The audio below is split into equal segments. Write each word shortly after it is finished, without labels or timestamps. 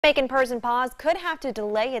Making Purrs N Paws could have to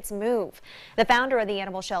delay its move. The founder of the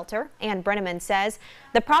animal shelter, Ann Brenneman, says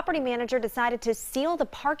the property manager decided to seal the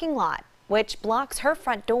parking lot, which blocks her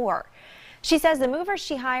front door. She says the movers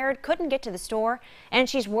she hired couldn't get to the store, and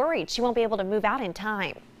she's worried she won't be able to move out in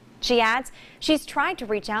time. She adds she's tried to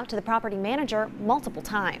reach out to the property manager multiple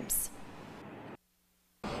times.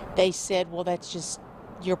 They said, well, that's just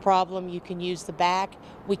your problem. You can use the back.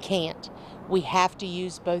 We can't. We have to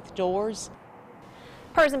use both doors.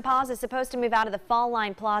 Purrs N Paws is supposed to move out of the Fall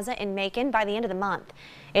Line Plaza in Macon by the end of the month.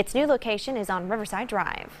 Its new location is on Riverside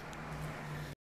Drive.